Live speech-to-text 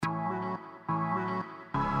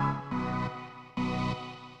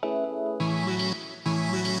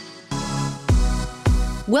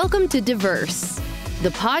Welcome to Diverse, the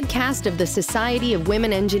podcast of the Society of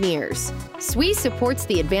Women Engineers. SWE supports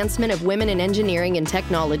the advancement of women in engineering and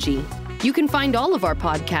technology. You can find all of our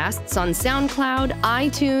podcasts on SoundCloud,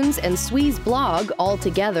 iTunes, and SWE's blog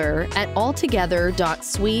altogether at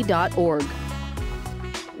altogether.swe.org.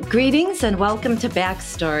 Greetings and welcome to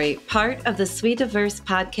Backstory, part of the SWE Diverse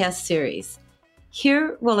podcast series.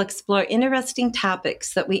 Here we'll explore interesting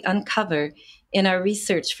topics that we uncover in our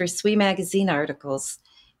research for SWE Magazine articles,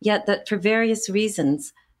 yet that for various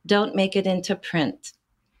reasons don't make it into print.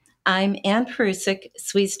 I'm Ann Perusek,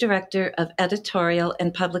 SWE's Director of Editorial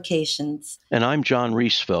and Publications. And I'm Jon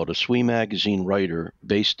Reisfeld, a SWE Magazine writer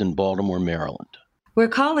based in Baltimore, Maryland. We're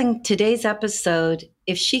calling today's episode,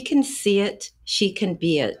 If She Can See It, She Can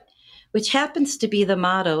Be It, which happens to be the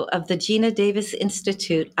motto of the Gina Davis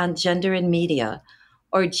Institute on Gender and Media,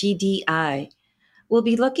 or GDI. We'll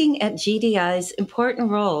be looking at GDI's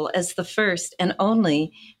important role as the first and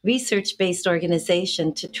only research-based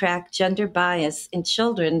organization to track gender bias in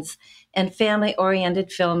children's and family-oriented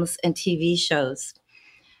films and TV shows.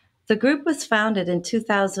 The group was founded in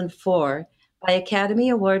 2004 by Academy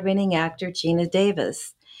Award-winning actor Gina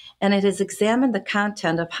Davis, and it has examined the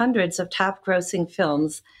content of hundreds of top-grossing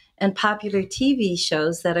films and popular TV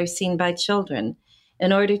shows that are seen by children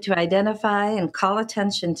in order to identify and call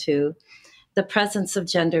attention to the presence of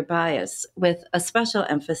gender bias, with a special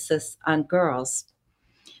emphasis on girls.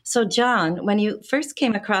 So, Jon, when you first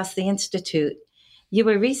came across the Institute, you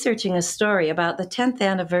were researching a story about the 10th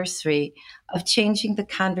anniversary of Changing the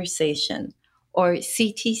Conversation, or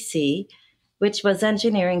CTC, which was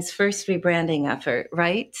engineering's first rebranding effort,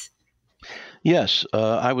 right? Yes,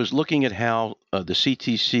 I was looking at how the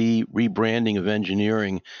CTC rebranding of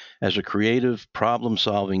engineering as a creative,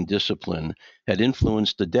 problem-solving discipline had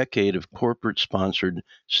influenced a decade of corporate-sponsored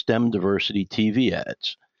STEM diversity TV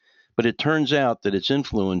ads. But it turns out that its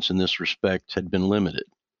influence in this respect had been limited.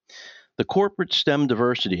 The corporate STEM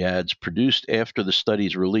diversity ads produced after the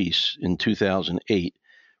study's release in 2008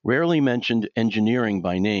 rarely mentioned engineering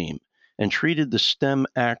by name, and treated the STEM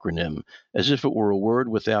acronym as if it were a word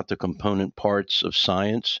without the component parts of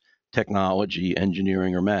science, technology,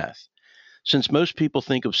 engineering, or math. Since most people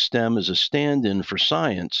think of STEM as a stand-in for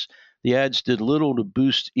science, the ads did little to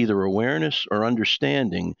boost either awareness or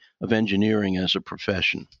understanding of engineering as a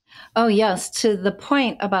profession. Oh, yes. To the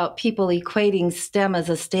point about people equating STEM as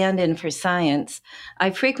a stand-in for science,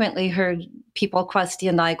 I frequently heard people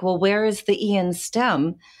question, like, well, where is the E in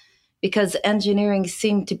STEM? Because engineering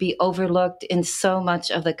seemed to be overlooked in so much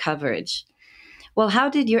of the coverage. Well, how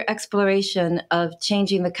did your exploration of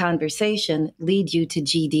changing the conversation lead you to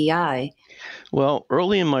GDI? Well,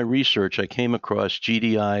 early in my research, I came across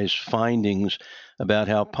GDI's findings about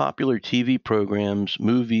how popular TV programs,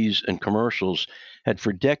 movies, and commercials had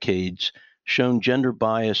for decades shown gender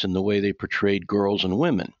bias in the way they portrayed girls and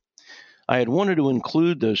women. I had wanted to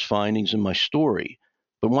include those findings in my story,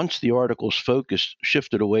 but once the article's focus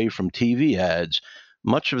shifted away from TV ads,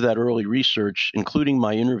 much of that early research, including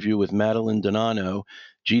my interview with Madeline Donano,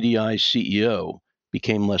 GDI's CEO,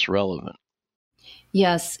 became less relevant.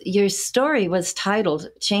 Yes, your story was titled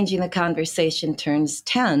Changing the Conversation Turns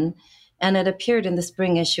 10, and it appeared in the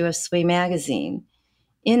spring issue of SWE Magazine.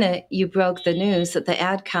 In it, you broke the news that the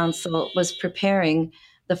Ad Council was preparing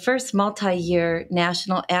the first multi-year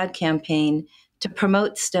national ad campaign to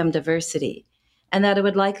promote STEM diversity, and that it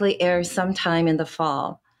would likely air sometime in the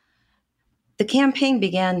fall. The campaign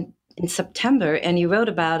began in September, and you wrote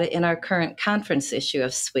about it in our current conference issue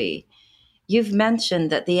of SWE. You've mentioned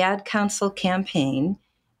that the Ad Council campaign,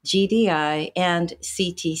 GDI, and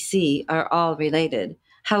CTC are all related.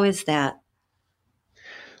 How is that?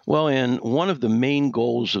 Well, Ann, one of the main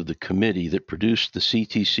goals of the committee that produced the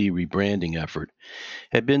CTC rebranding effort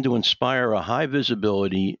had been to inspire a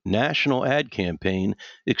high-visibility national ad campaign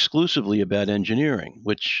exclusively about engineering,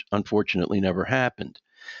 which unfortunately never happened.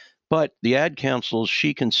 But the Ad Council's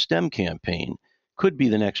She Can STEM campaign could be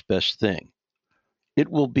the next best thing. It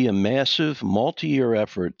will be a massive, multi-year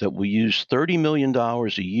effort that will use $30 million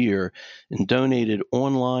a year in donated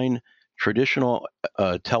online, traditional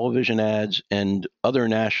television ads, and other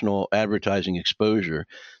national advertising exposure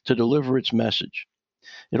to deliver its message.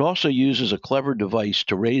 It also uses a clever device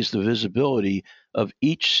to raise the visibility of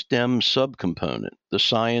each STEM subcomponent, the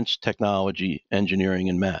science, technology, engineering,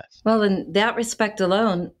 and math. Well, in that respect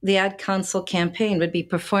alone, the Ad Council campaign would be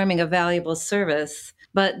performing a valuable service.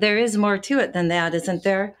 But there is more to it than that, isn't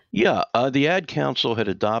there? Yeah, the Ad Council had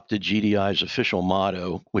adopted GDI's official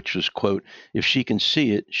motto, which was, quote, "If she can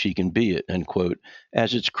see it, she can be it," end quote,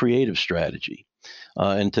 as its creative strategy.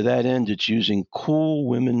 And to that end, it's using cool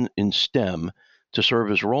women in STEM to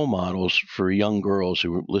serve as role models for young girls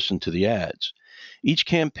who listen to the ads. Each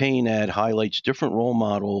campaign ad highlights different role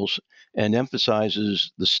models and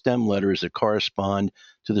emphasizes the STEM letters that correspond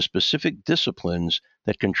to the specific disciplines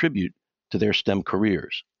that contribute to their STEM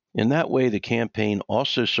careers. In that way, the campaign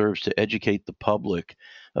also serves to educate the public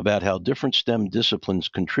about how different STEM disciplines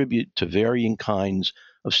contribute to varying kinds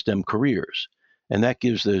of STEM careers. And that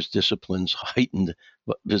gives those disciplines heightened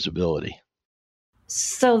visibility.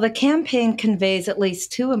 So the campaign conveys at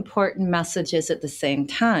least two important messages at the same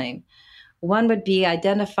time. One would be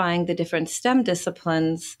identifying the different STEM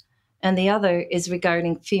disciplines, and the other is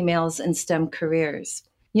regarding females in STEM careers.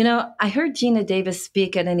 You know, I heard Geena Davis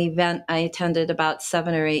speak at an event I attended about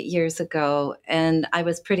 7 or 8 years ago, and I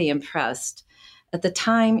was pretty impressed. At the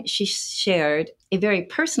time, she shared a very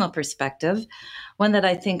personal perspective, one that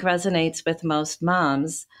I think resonates with most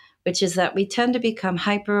moms, which is that we tend to become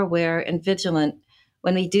hyper aware and vigilant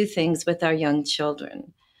when we do things with our young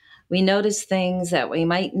children. We notice things that we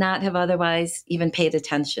might not have otherwise even paid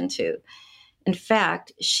attention to. In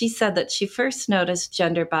fact, she said that she first noticed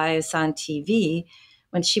gender bias on TV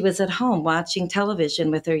when she was at home watching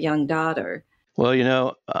television with her young daughter.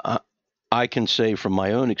 Well, I can say from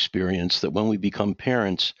my own experience that when we become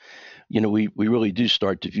parents, we really do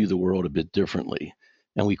start to view the world a bit differently.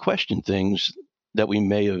 And we question things that we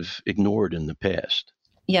may have ignored in the past.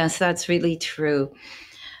 Yes, that's really true.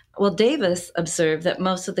 Well, Davis observed that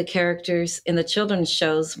most of the characters in the children's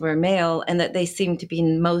shows were male and that they seemed to be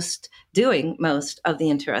doing most of the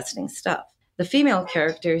interesting stuff. The female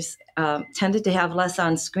characters tended to have less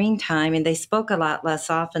on-screen time, and they spoke a lot less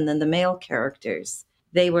often than the male characters.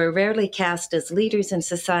 They were rarely cast as leaders in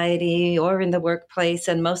society or in the workplace,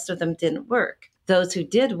 and most of them didn't work. Those who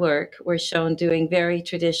did work were shown doing very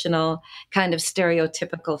traditional, kind of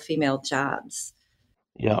stereotypical female jobs.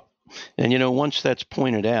 Yeah. And, once that's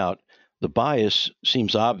pointed out, the bias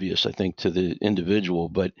seems obvious, I think, to the individual,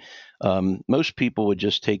 but most people would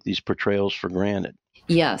just take these portrayals for granted.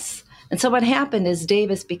 Yes. And so what happened is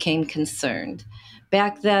Davis became concerned.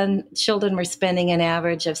 Back then, children were spending an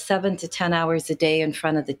average of 7 to 10 hours a day in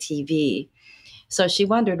front of the TV. So she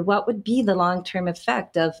wondered what would be the long-term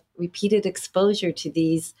effect of repeated exposure to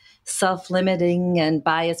these self-limiting and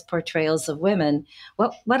biased portrayals of women.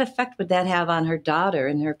 What effect would that have on her daughter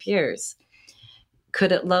and her peers?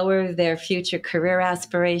 Could it lower their future career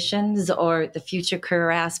aspirations or the future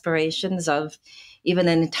career aspirations of even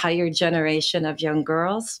an entire generation of young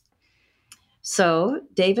girls? So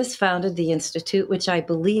Davis founded the Institute, which I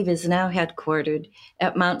believe is now headquartered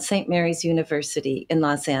at Mount St. Mary's University in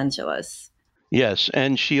Los Angeles. Yes,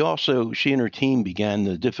 and she and her team began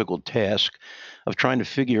the difficult task of trying to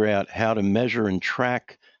figure out how to measure and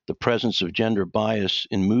track the presence of gender bias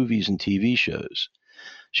in movies and TV shows.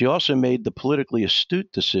 She also made the politically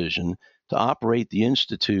astute decision to operate the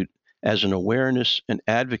Institute as an awareness and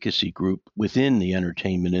advocacy group within the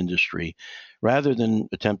entertainment industry, rather than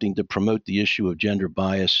attempting to promote the issue of gender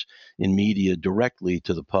bias in media directly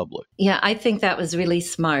to the public. Yeah, I think that was really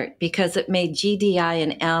smart because it made GDI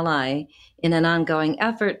an ally in an ongoing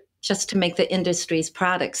effort just to make the industry's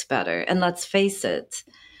products better. And let's face it,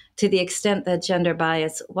 to the extent that gender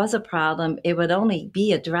bias was a problem, it would only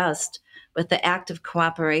be addressed with the active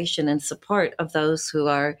cooperation and support of those who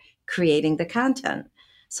are creating the content.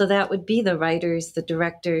 So that would be the writers, the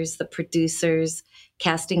directors, the producers,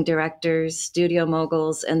 casting directors, studio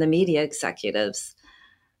moguls, and the media executives.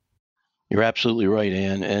 You're absolutely right,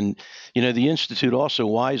 Anne. And, the Institute also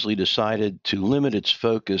wisely decided to limit its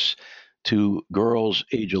focus to girls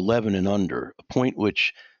age 11 and under, a point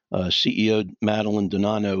which CEO Madeline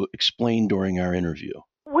Donano explained during our interview.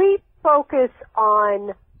 We focus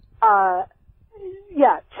on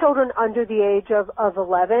children under the age of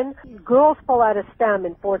 11. Girls fall out of STEM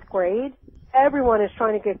in 4th grade. Everyone is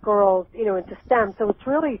trying to get girls, into STEM. So it's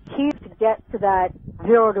really key to get to that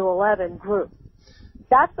 0 to 11 group.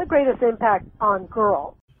 That's the greatest impact on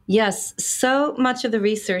girls. Yes, so much of the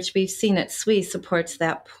research we've seen at SWE supports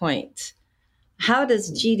that point. How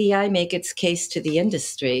does GDI make its case to the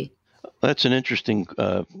industry? That's an interesting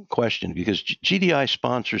question because GDI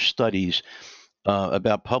sponsors studies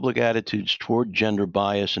about public attitudes toward gender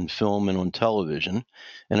bias in film and on television,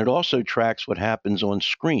 and it also tracks what happens on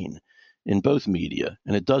screen in both media,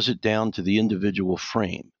 and it does it down to the individual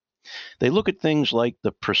frame. They look at things like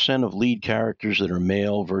the percent of lead characters that are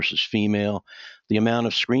male versus female, the amount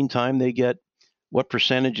of screen time they get, what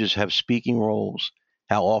percentages have speaking roles,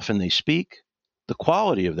 how often they speak, the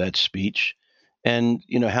quality of that speech, and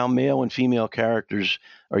how male and female characters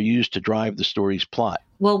are used to drive the story's plot.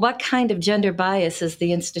 Well, what kind of gender bias has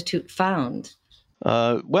the Institute found?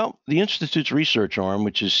 Well, the Institute's research arm,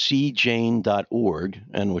 which is cjane.org,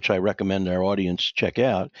 and which I recommend our audience check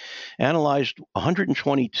out, analyzed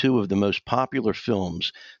 122 of the most popular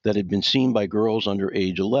films that had been seen by girls under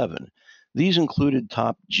age 11. These included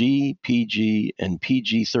top G, PG, and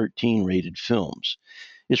PG 13 rated films.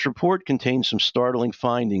 Its report contains some startling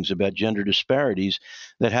findings about gender disparities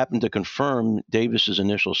that happen to confirm Davis's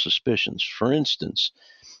initial suspicions. For instance,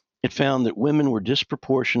 it found that women were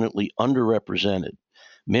disproportionately underrepresented.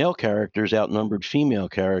 Male characters outnumbered female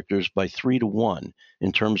characters by 3 to 1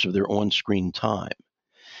 in terms of their on screen time.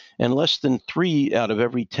 And less than 3 out of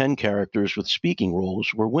every 10 characters with speaking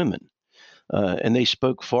roles were women. And they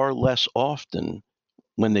spoke far less often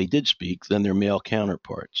when they did speak than their male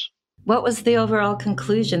counterparts. What was the overall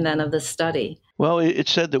conclusion then of the study? Well, it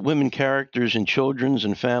said that women characters in children's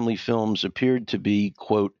and family films appeared to be,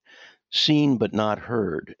 quote, seen but not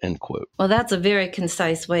heard, end quote. Well, that's a very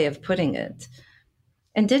concise way of putting it.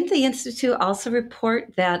 And didn't the Institute also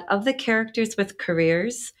report that of the characters with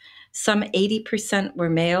careers, some 80% were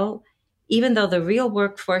male, even though the real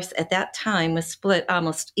workforce at that time was split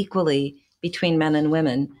almost equally between men and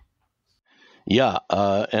women? Yeah,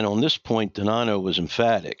 and on this point, Donano was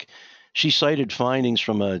emphatic. She cited findings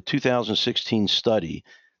from a 2016 study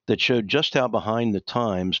that showed just how behind the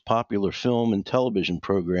times popular film and television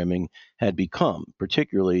programming had become,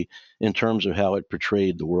 particularly in terms of how it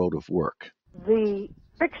portrayed the world of work. The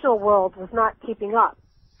fictional world was not keeping up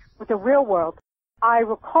with the real world. I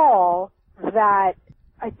recall that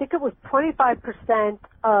I think it was 25%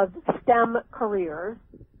 of STEM careers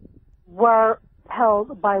were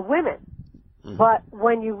held by women. Mm-hmm. But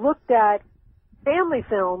when you looked at family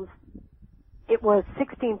films, it was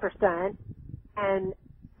 16%, and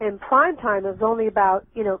in prime time it was only about,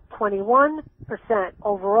 21%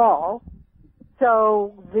 overall.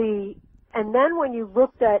 And then when you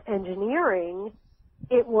looked at engineering,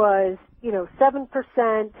 it was,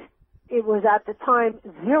 7%. It was at the time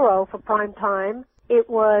 0 for prime time. It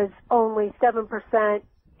was only 7%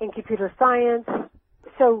 in computer science.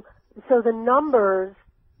 So the numbers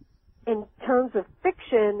in terms of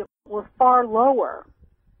fiction were far lower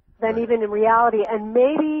than even in reality. And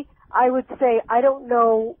maybe I would say, I don't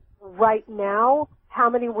know right now how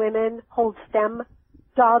many women hold STEM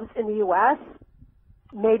jobs in the U.S.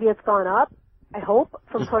 Maybe it's gone up, I hope,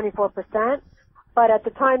 from 24%. But at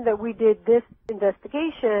the time that we did this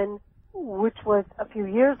investigation, which was a few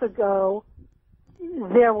years ago,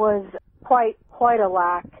 there was quite a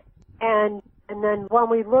lack. And then when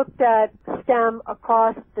we looked at STEM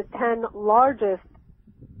across the 10 largest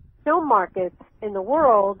film markets in the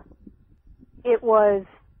world, it was,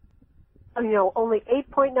 only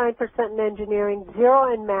 8.9% in engineering,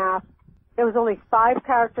 0 in math. There was only 5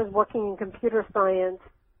 characters working in computer science.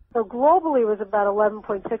 So globally it was about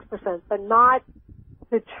 11.6%, but not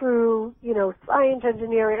the true, science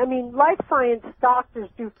engineering. I mean, life science doctors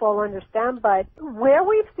do fall under STEM, but where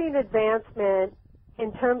we've seen advancement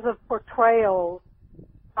in terms of portrayals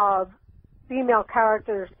of female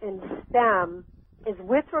characters in STEM is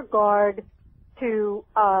with regard to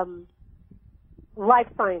life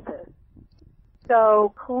sciences.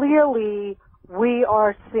 So clearly we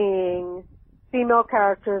are seeing female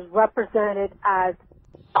characters represented as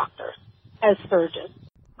doctors, as surgeons,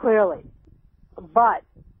 clearly. But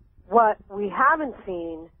what we haven't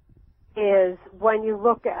seen is when you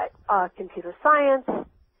look at computer science,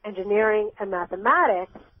 engineering, and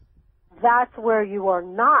mathematics, that's where you are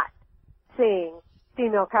not seeing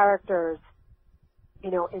female characters,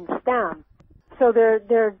 in STEM. So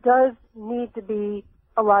there does need to be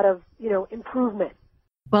a lot of, improvement.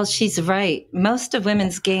 Well, she's right. Most of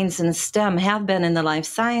women's gains in STEM have been in the life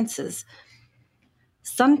sciences.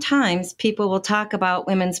 Sometimes people will talk about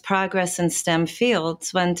women's progress in STEM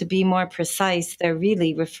fields when, to be more precise, they're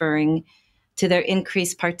really referring to their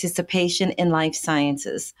increased participation in life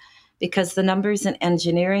sciences, because the numbers in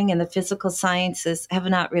engineering and the physical sciences have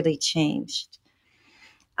not really changed.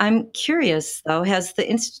 I'm curious, though, has the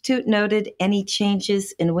Institute noted any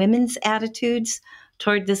changes in women's attitudes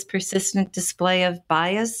toward this persistent display of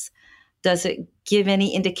bias? Does it give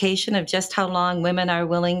any indication of just how long women are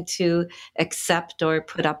willing to accept or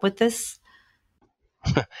put up with this?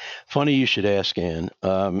 Funny you should ask, Anne.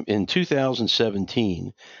 In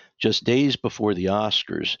 2017, just days before the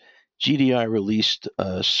Oscars, GDI released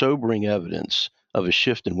sobering evidence of a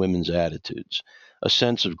shift in women's attitudes, a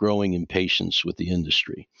sense of growing impatience with the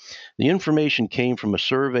industry. The information came from a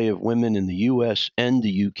survey of women in the U.S. and the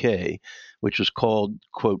U.K., which was called,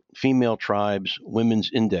 quote, Female Tribes Women's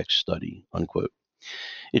Index Study, unquote.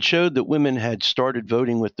 It showed that women had started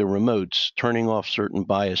voting with their remotes, turning off certain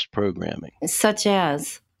biased programming. Such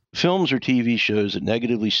as? films or TV shows that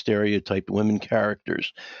negatively stereotyped women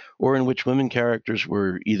characters, or in which women characters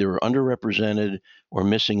were either underrepresented or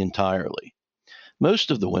missing entirely.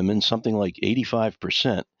 Most of the women, something like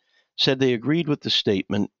 85%, said they agreed with the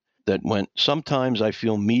statement that went, "Sometimes I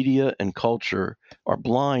feel media and culture are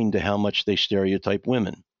blind to how much they stereotype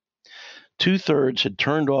women." Two-thirds had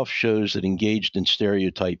turned off shows that engaged in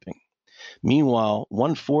stereotyping. Meanwhile,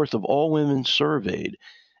 one-fourth of all women surveyed,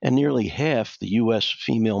 and nearly half the U.S.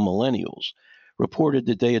 female millennials, reported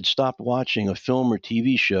that they had stopped watching a film or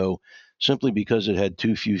TV show simply because it had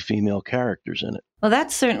too few female characters in it. Well,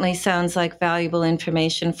 that certainly sounds like valuable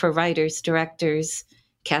information for writers, directors,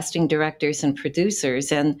 casting directors, and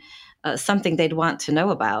producers, and something they'd want to know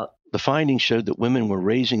about. The findings showed that women were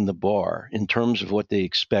raising the bar in terms of what they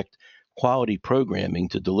expect quality programming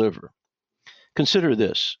to deliver. Consider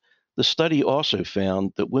this. The study also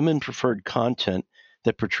found that women preferred content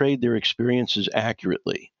that portrayed their experiences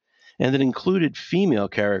accurately and that included female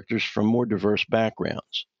characters from more diverse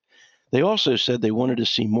backgrounds. They also said they wanted to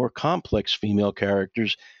see more complex female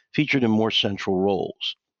characters featured in more central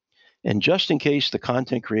roles. And just in case the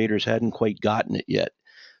content creators hadn't quite gotten it yet,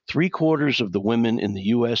 3/4 of the women in the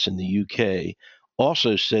US and the UK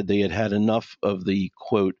also said they had had enough of the,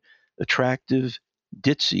 quote, attractive,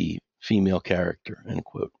 ditzy female character, end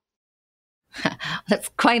quote. That's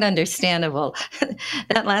quite understandable.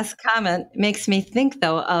 That last comment makes me think,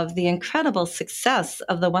 though, of the incredible success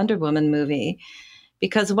of the Wonder Woman movie,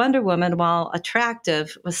 because Wonder Woman, while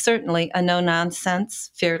attractive, was certainly a no-nonsense,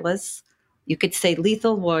 fearless, you could say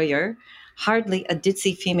lethal warrior, hardly a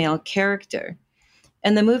ditzy female character.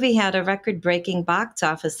 And the movie had a record-breaking box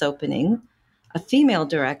office opening, a female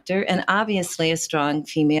director, and obviously a strong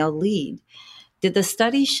female lead. Did the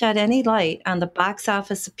study shed any light on the box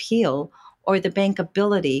office appeal or the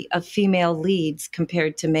bankability of female leads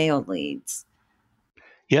compared to male leads?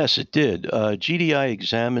 Yes, it did. GDI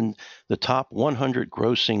examined the top 100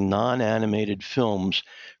 grossing non-animated films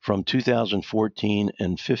from 2014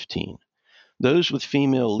 and 15. Those with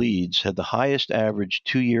female leads had the highest average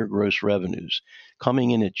two-year gross revenues,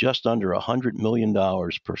 coming in at just under $100 million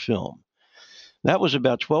per film. That was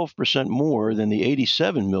about 12% more than the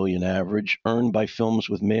 $87 million average earned by films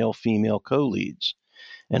with male-female co-leads,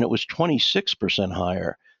 and it was 26%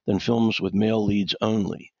 higher than films with male leads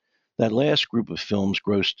only. That last group of films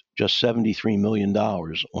grossed just $73 million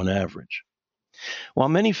on average. While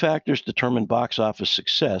many factors determine box office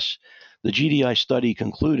success, the GDI study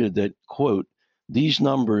concluded that, quote, these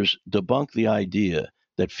numbers debunk the idea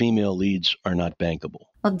that female leads are not bankable.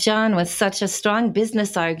 Well, Jon, with such a strong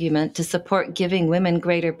business argument to support giving women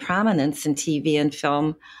greater prominence in TV and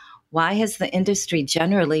film, why has the industry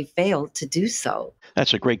generally failed to do so?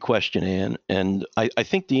 That's a great question, Anne, and I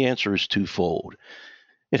think the answer is twofold.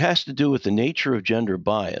 It has to do with the nature of gender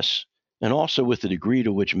bias and also with the degree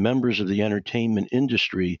to which members of the entertainment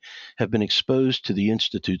industry have been exposed to the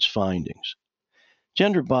Institute's findings.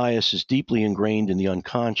 Gender bias is deeply ingrained in the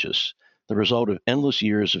unconscious, the result of endless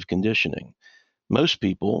years of conditioning. Most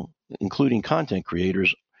people, including content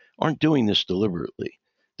creators, aren't doing this deliberately.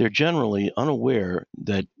 They're generally unaware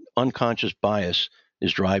that unconscious bias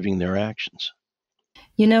is driving their actions.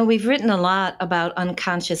 You know, we've written a lot about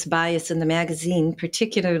unconscious bias in the magazine,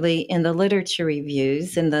 particularly in the literature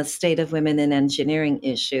reviews in the State of Women in Engineering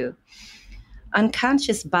issue.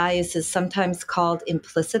 Unconscious bias is sometimes called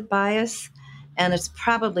implicit bias, and it's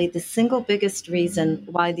probably the single biggest reason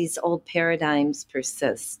why these old paradigms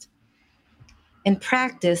persist. In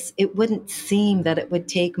practice, it wouldn't seem that it would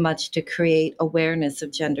take much to create awareness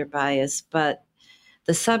of gender bias, but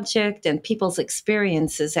the subject and people's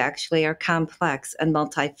experiences actually are complex and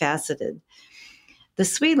multifaceted. The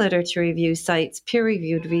SWE Literature Review cites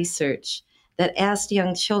peer-reviewed research that asked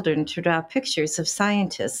young children to draw pictures of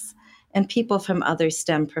scientists and people from other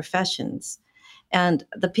STEM professions, and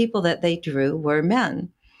the people that they drew were men.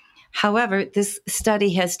 However, this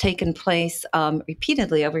study has taken place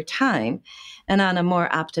repeatedly over time, and on a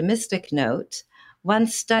more optimistic note, one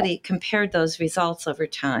study compared those results over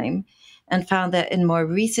time and found that in more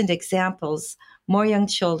recent examples, more young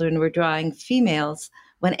children were drawing females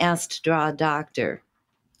when asked to draw a doctor.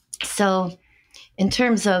 So, in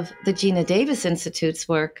terms of the Geena Davis Institute's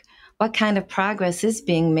work, what kind of progress is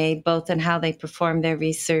being made both in how they perform their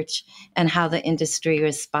research and how the industry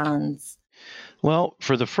responds? Well,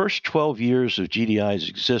 for the first 12 years of GDI's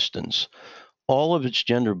existence, all of its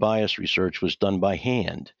gender bias research was done by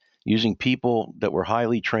hand, using people that were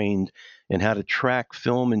highly trained in how to track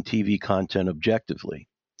film and TV content objectively.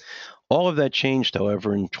 All of that changed,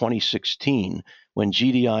 however, in 2016 when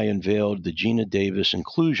GDI unveiled the Geena Davis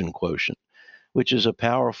Inclusion Quotient, which is a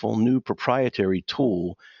powerful new proprietary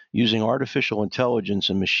tool using artificial intelligence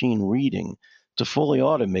and machine reading to fully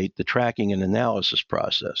automate the tracking and analysis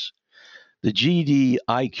process. The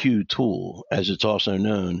GDIQ tool, as it's also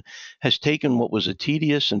known, has taken what was a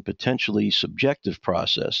tedious and potentially subjective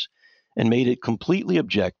process and made it completely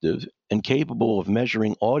objective and capable of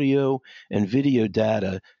measuring audio and video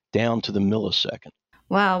data down to the millisecond.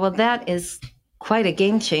 Wow, well, that is quite a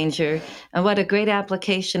game changer, and what a great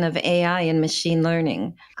application of AI and machine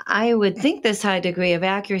learning. I would think this high degree of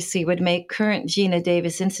accuracy would make current Gina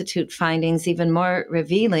Davis Institute findings even more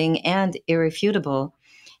revealing and irrefutable.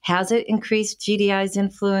 Has it increased GDI's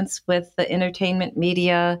influence with the entertainment,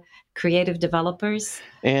 media, creative developers?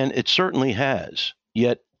 And it certainly has.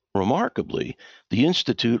 Yet, remarkably, the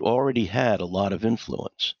Institute already had a lot of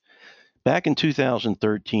influence. Back in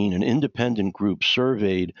 2013, an independent group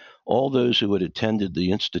surveyed all those who had attended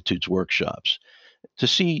the Institute's workshops to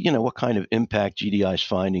see, what kind of impact GDI's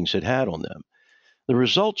findings had on them. The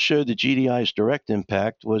results showed that GDI's direct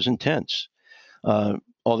impact was intense,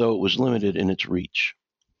 although it was limited in its reach.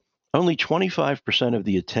 Only 25% of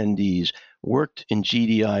the attendees worked in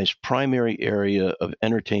GDI's primary area of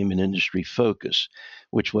entertainment industry focus,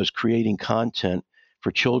 which was creating content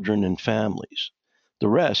for children and families. The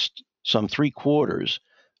rest, some 3/4,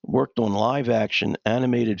 worked on live-action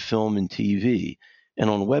animated film and TV, and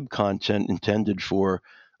on web content intended for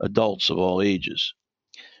adults of all ages.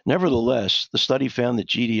 Nevertheless, the study found that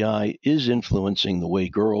GDI is influencing the way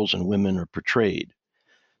girls and women are portrayed.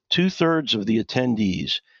 2/3 of the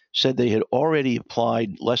attendees said they had already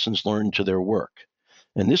applied lessons learned to their work,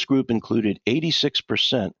 and this group included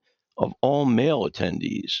 86% of all male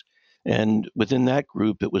attendees. And within that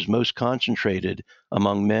group, it was most concentrated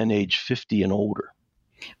among men aged 50 and older.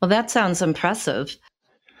 Well, that sounds impressive.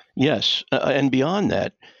 Yes, and beyond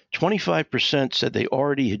that, 25% said they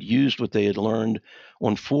already had used what they had learned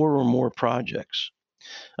on 4 or more projects.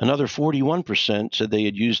 Another 41% said they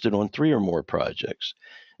had used it on 3 or more projects.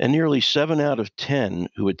 And nearly 7 out of 10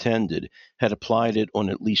 who attended had applied it on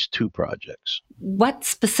at least 2 projects. What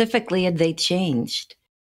specifically had they changed?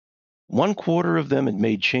 1/4 of them had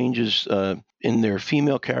made changes in their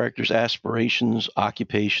female characters' aspirations,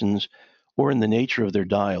 occupations, or in the nature of their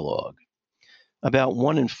dialogue. About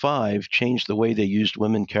 1 in 5 changed the way they used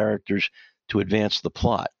women characters to advance the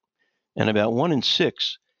plot. And about 1 in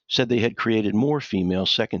 6 said they had created more female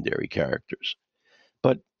secondary characters.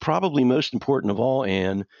 But probably most important of all,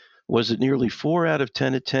 Anne, was that nearly 4 out of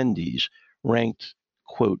 10 attendees ranked,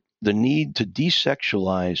 quote, the need to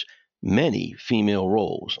desexualize many female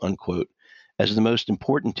roles, unquote, as the most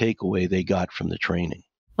important takeaway they got from the training.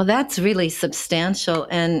 Well, that's really substantial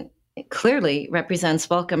and clearly represents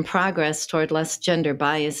welcome progress toward less gender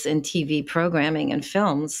bias in TV programming and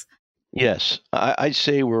films. Yes, I'd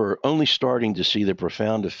say we're only starting to see the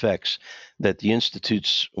profound effects that the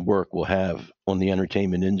Institute's work will have on the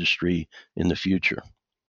entertainment industry in the future.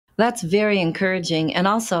 That's very encouraging and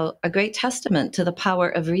also a great testament to the power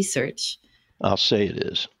of research. I'll say it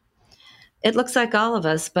is. It looks like all of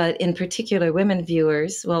us, but in particular women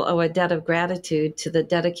viewers, will owe a debt of gratitude to the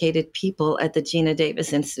dedicated people at the Gina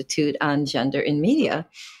Davis Institute on Gender in Media.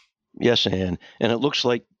 Yes, Anne, and it looks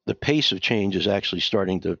like the pace of change is actually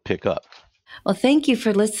starting to pick up. Well, thank you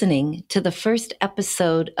for listening to the first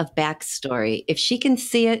episode of Backstory. If she can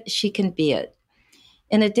see it, she can be it.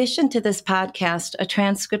 In addition to this podcast, a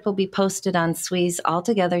transcript will be posted on SWE's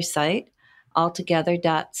Altogether site,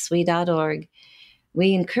 altogether.swe.org.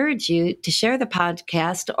 We encourage you to share the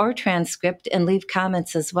podcast or transcript and leave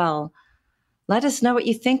comments as well. Let us know what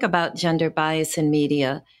you think about gender bias in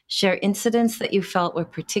media. Share incidents that you felt were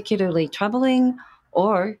particularly troubling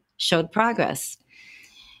or showed progress.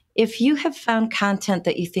 If you have found content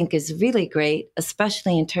that you think is really great,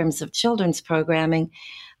 especially in terms of children's programming,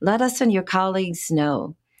 let us and your colleagues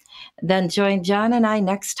know. Then join Jon and I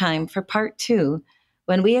next time for part 2,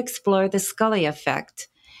 when we explore the Scully effect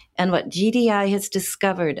and what GDI has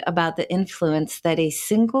discovered about the influence that a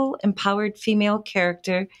single empowered female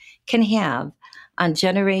character can have on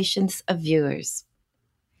generations of viewers.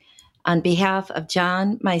 On behalf of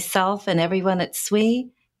Jon, myself, and everyone at SWE,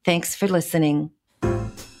 thanks for listening.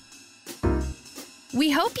 We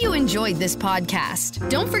hope you enjoyed this podcast.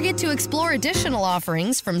 Don't forget to explore additional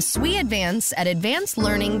offerings from SWE Advance at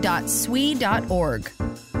advancedlearning.swe.org.